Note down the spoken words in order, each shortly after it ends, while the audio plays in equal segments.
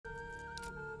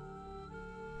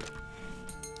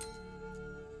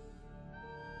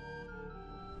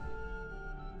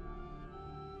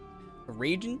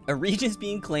A region's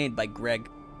being claimed by Greg.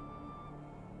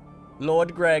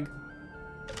 Lord Greg.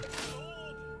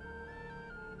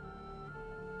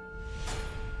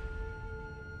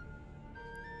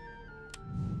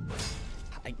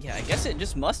 Yeah, I guess it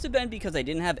just must have been because I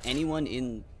didn't have anyone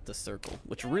in the circle,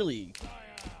 which really...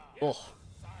 Oh.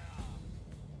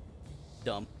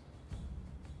 Dumb.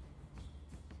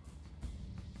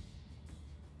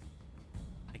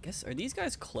 I guess, are these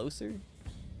guys closer?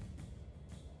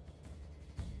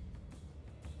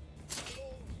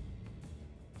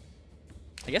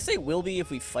 I guess they will be if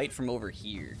we fight from over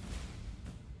here.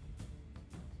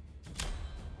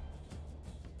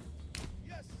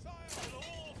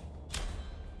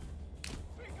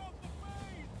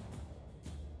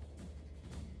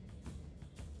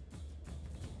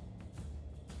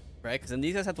 Right, because then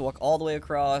these guys have to walk all the way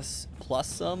across, plus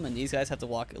some, and these guys have to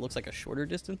walk, it looks like a shorter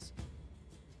distance.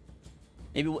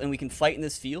 Maybe, and we can fight in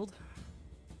this field,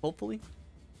 hopefully.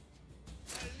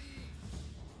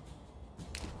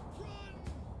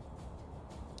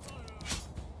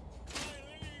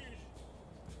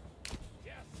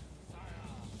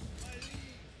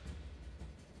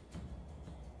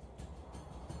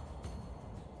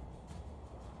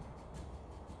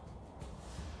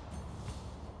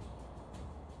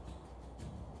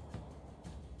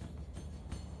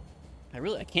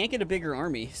 I can't get a bigger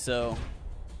army, so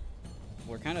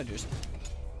we're kind of just,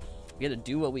 we gotta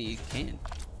do what we can.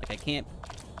 Like I can't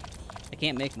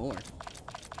make more.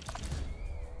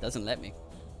 Doesn't let me.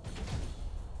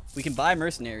 We can buy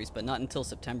mercenaries, but not until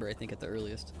September, I think, at the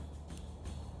earliest.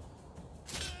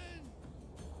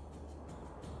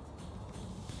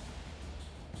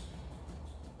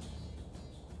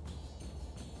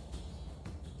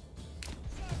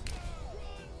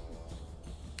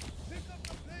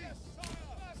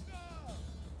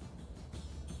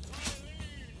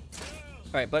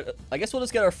 Alright, but I guess we'll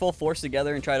just get our full force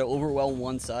together and try to overwhelm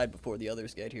one side before the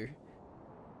others get here.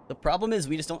 The problem is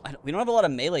we don't have a lot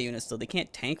of melee units, so they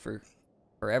can't tank for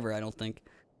forever, I don't think.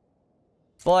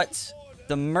 But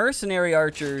the mercenary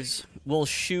archers will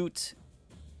shoot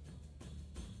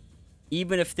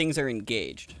even if things are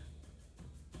engaged.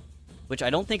 Which I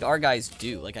don't think our guys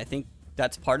do. Like, I think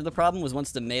that's part of the problem, was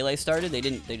once the melee started, they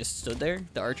just stood there,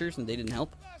 the archers, and they didn't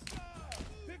help.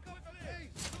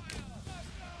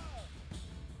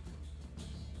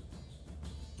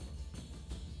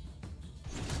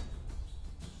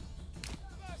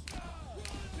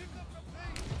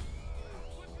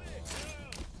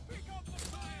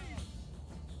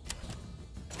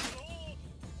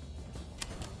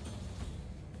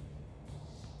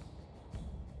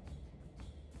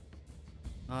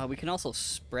 We can also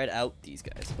spread out these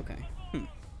guys. Okay.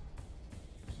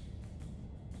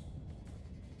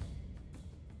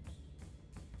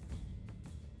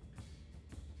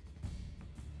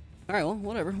 Alright, well,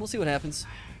 whatever. We'll see what happens.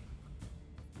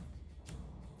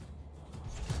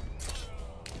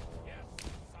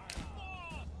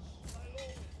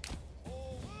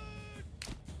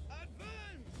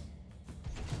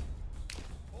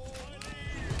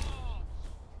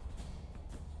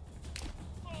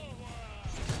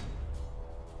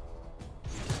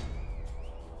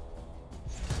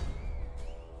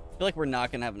 I feel like we're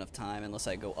not gonna have enough time unless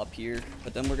I go up here,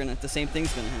 but then the same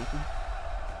thing's gonna happen.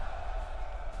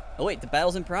 Oh wait, the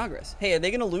battle's in progress. Hey, are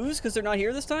they gonna lose because they're not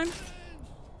here this time?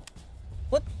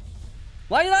 What?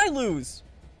 Why did I lose?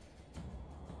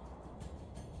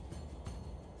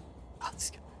 Oh,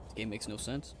 this game makes no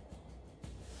sense.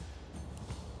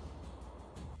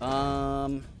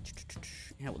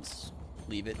 Yeah, we'll just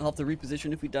leave it. I'll have to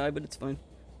reposition if we die, but it's fine.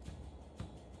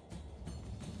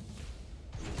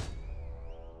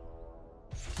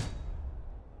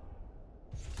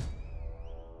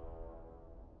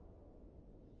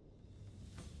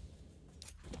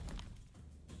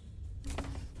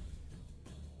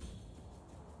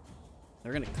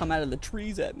 They're gonna come out of the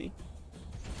trees at me.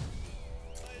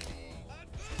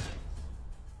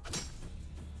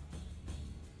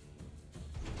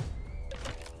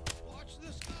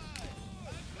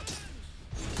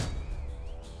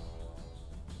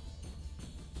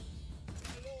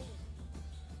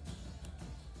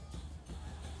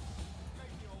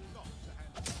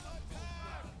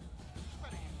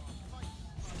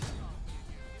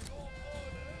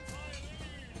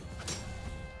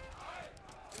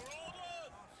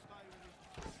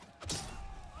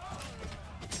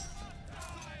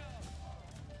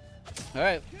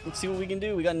 Alright, let's see what we can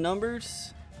do. We got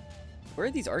numbers. Where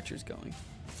are these archers going?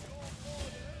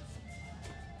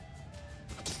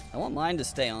 I want mine to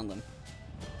stay on them.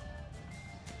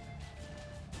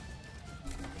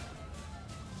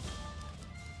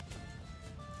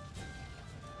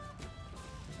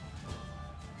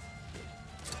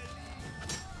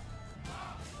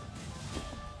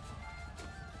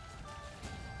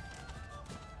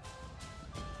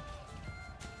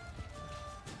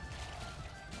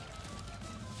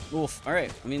 Oof. All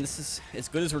right. I mean, this is as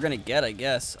good as we're gonna get, I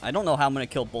guess. I don't know how I'm gonna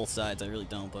kill both sides. I really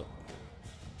don't, but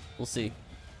we'll see.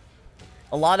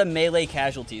 A lot of melee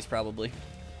casualties, probably.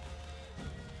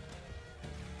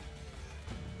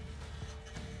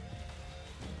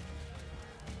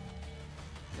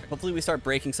 Hopefully we start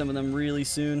breaking some of them really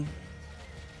soon.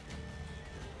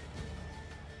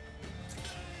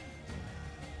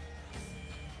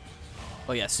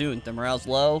 Oh yeah, soon. The morale's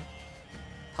low.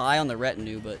 High on the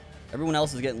retinue, but everyone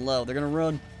else is getting low. They're gonna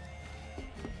run.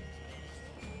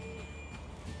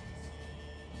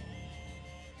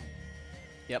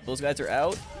 Yep, those guys are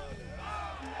out.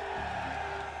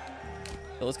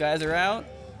 Those guys are out.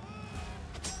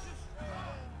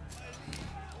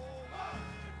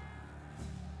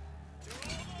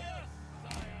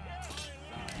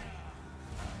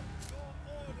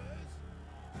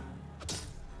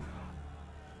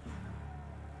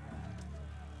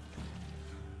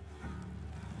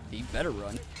 You better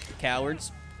run,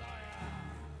 cowards.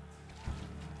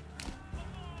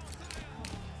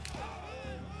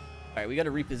 Alright, we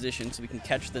gotta reposition so we can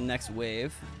catch the next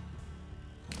wave.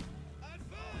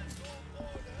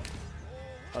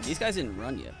 Oh, these guys didn't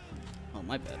run yet. Oh,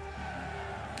 my bad.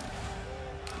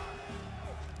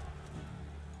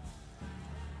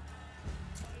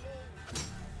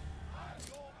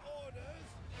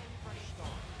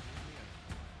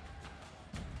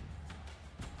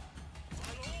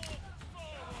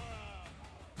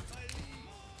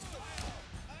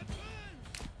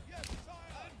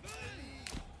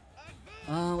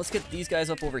 Let's get these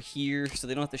guys up over here so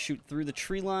they don't have to shoot through the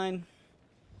tree line.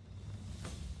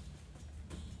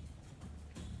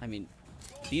 I mean,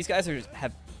 these guys are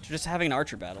just having an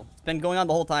archer battle. It's been going on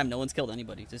the whole time. No one's killed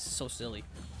anybody. This is so silly.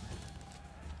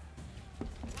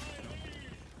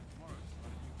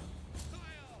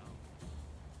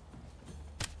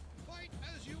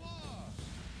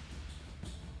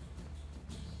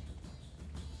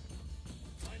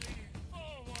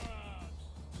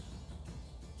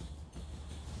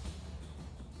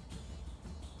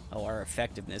 Oh, our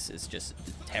effectiveness is just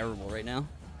terrible right now.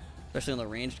 Especially on the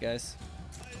ranged guys.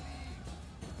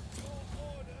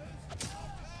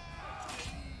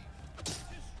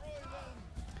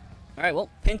 Alright, well,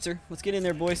 pincer. Let's get in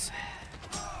there, boys.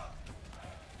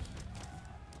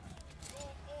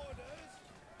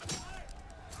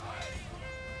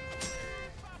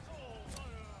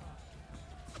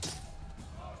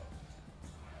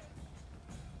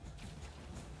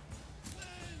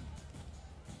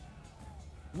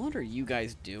 What are you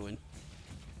guys doing?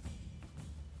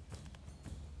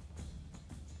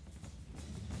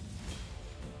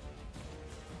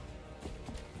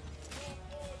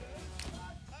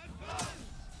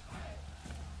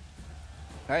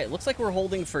 Alright, looks like we're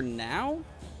holding for now.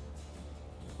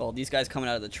 Well, these guys coming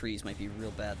out of the trees might be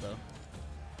real bad,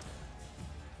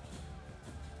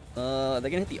 though. Are they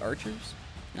gonna hit the archers?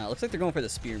 No, it looks like they're going for the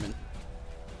spearmen.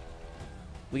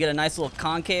 We get a nice little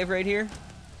concave right here.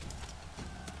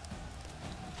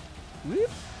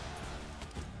 Whoop.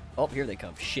 Oh, here they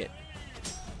come. Shit.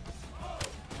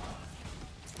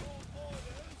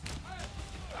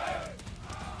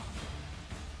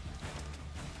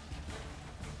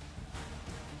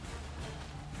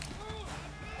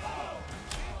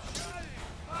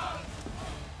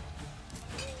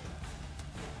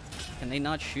 Can they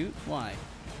not shoot? Why?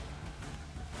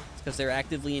 It's because they're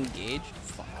actively engaged?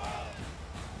 Fuck.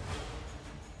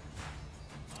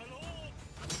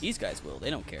 These guys will. They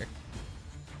don't care.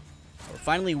 We're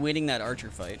finally winning that archer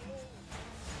fight.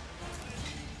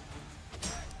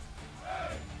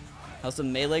 How's the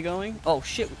melee going? Oh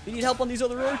shit, we need help on these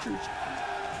other archers.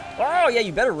 Oh yeah,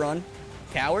 you better run,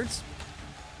 cowards.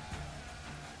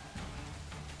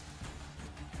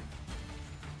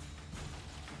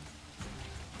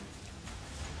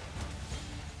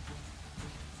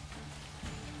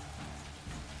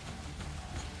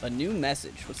 A new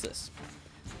message. What's this?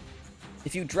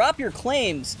 If you drop your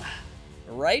claims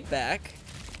right back,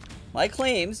 my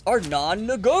claims are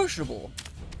non-negotiable.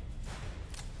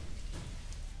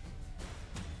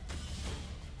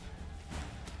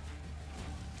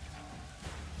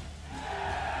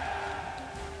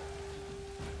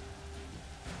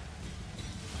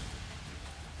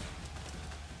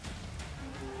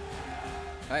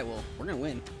 Alright, well, we're gonna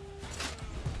win.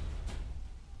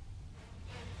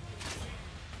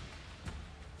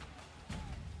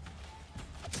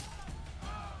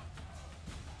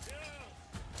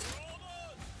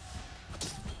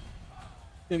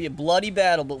 Gonna be a bloody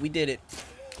battle, but we did it.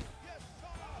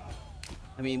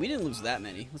 I mean, we didn't lose that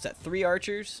many. What's that, 3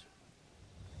 archers?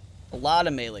 A lot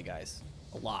of melee guys.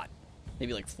 A lot.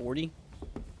 Maybe like 40.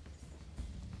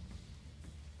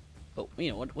 Oh, you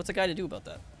know, what's a guy to do about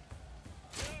that?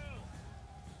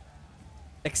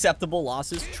 Acceptable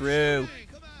losses? True.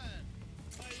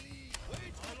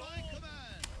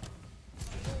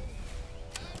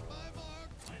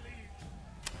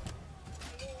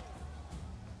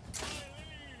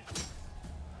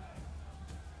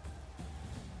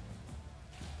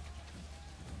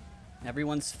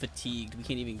 Everyone's fatigued. We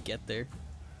can't even get there.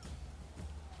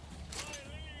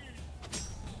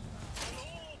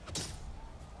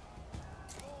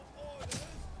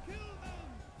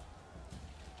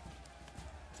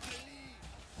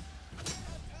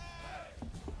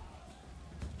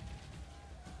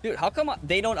 Dude, how come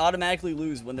they don't automatically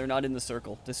lose when they're not in the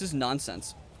circle? This is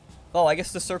nonsense. Oh, I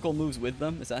guess the circle moves with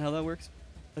them. Is that how that works?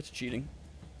 That's cheating.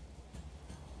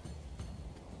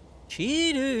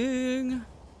 Cheating!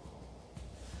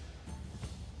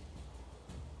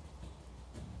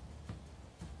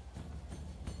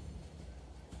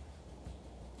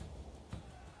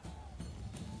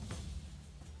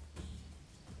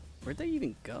 Where'd they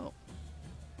even go?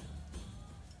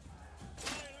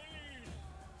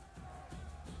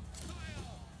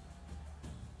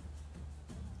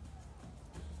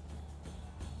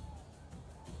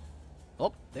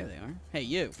 Oh, there they are. Hey,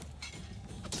 you.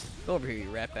 Go over here,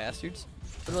 you rat bastards.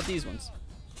 What about these ones?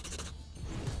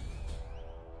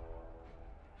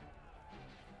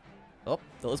 Oh,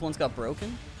 those ones got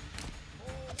broken?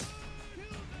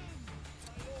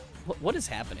 What is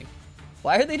happening?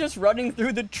 Why are they just running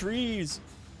through the trees?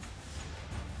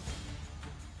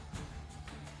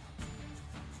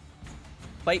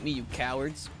 Fight me, you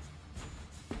cowards.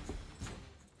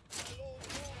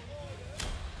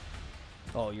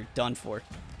 Oh, you're done for.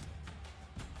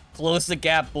 Close the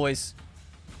gap, boys.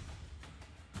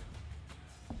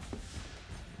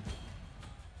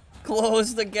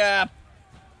 Close the gap.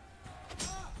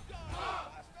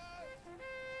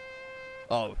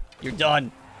 Oh, you're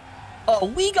done. Oh,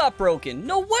 we got broken.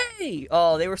 No way.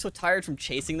 Oh, they were so tired from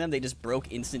chasing them, they just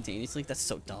broke instantaneously. That's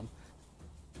so dumb.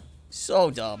 So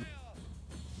dumb.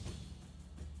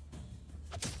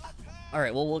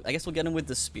 Alright, well, I guess we'll get him with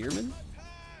the spearmen.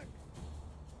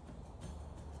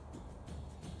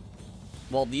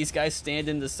 While these guys stand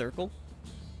in the circle.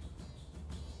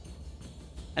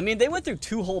 I mean, they went through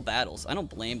 2 whole battles. I don't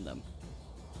blame them.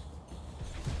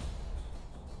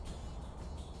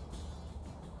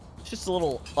 It's just a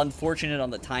little unfortunate on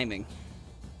the timing.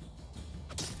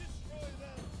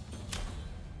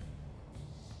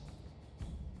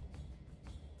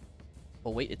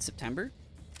 Oh, wait, it's September?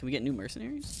 Can we get new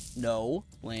mercenaries? No.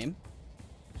 Lame.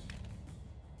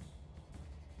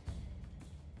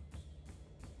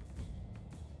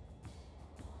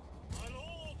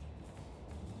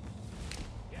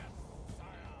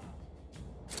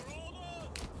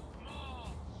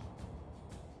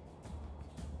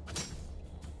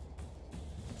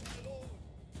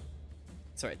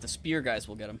 It's alright, the spear guys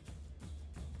will get them.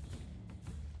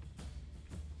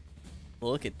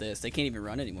 Look at this. They can't even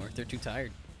run anymore. They're too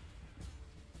tired.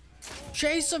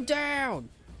 Chase them down!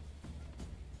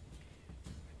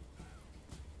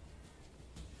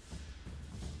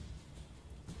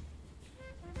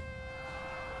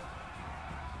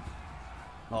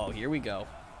 Oh, here we go.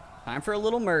 Time for a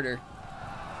little murder.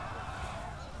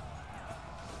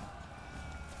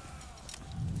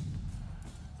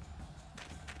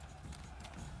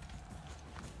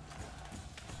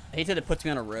 I hate that it puts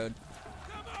me on a road.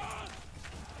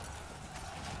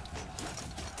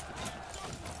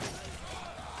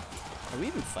 Are we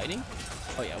even fighting?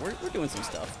 Oh yeah, we're doing some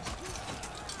stuff.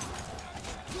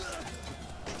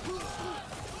 Oh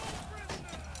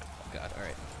god,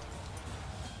 alright.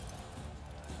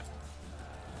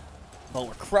 Oh,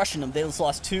 we're crushing them. They just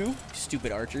lost 2.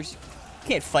 Stupid archers.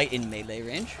 Can't fight in melee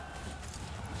range.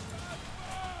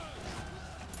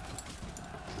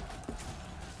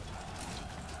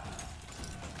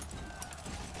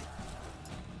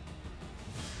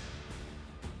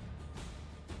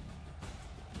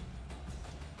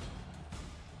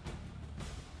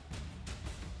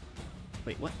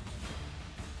 Wait, what?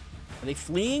 Are they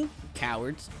fleeing?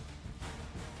 Cowards.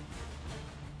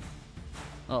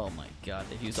 Oh my god,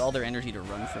 they've used all their energy to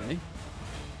run from me.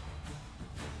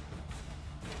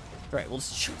 Alright, we'll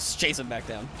just chase them back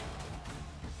down.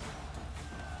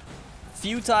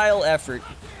 Futile effort.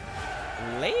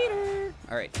 Later.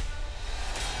 Alright.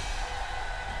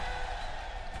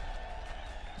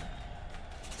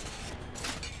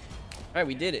 Alright,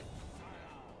 we did it.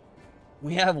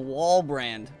 We have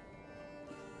Wallbrand.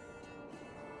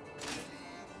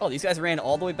 Oh, these guys ran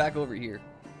all the way back over here.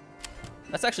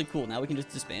 That's actually cool. Now we can just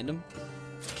disband them.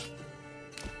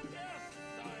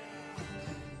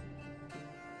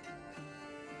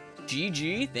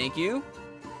 GG, thank you.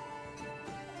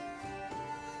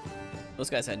 Those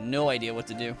guys had no idea what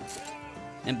to do.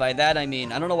 And by that, I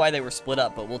mean, I don't know why they were split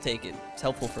up, but we'll take it. It's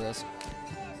helpful for us.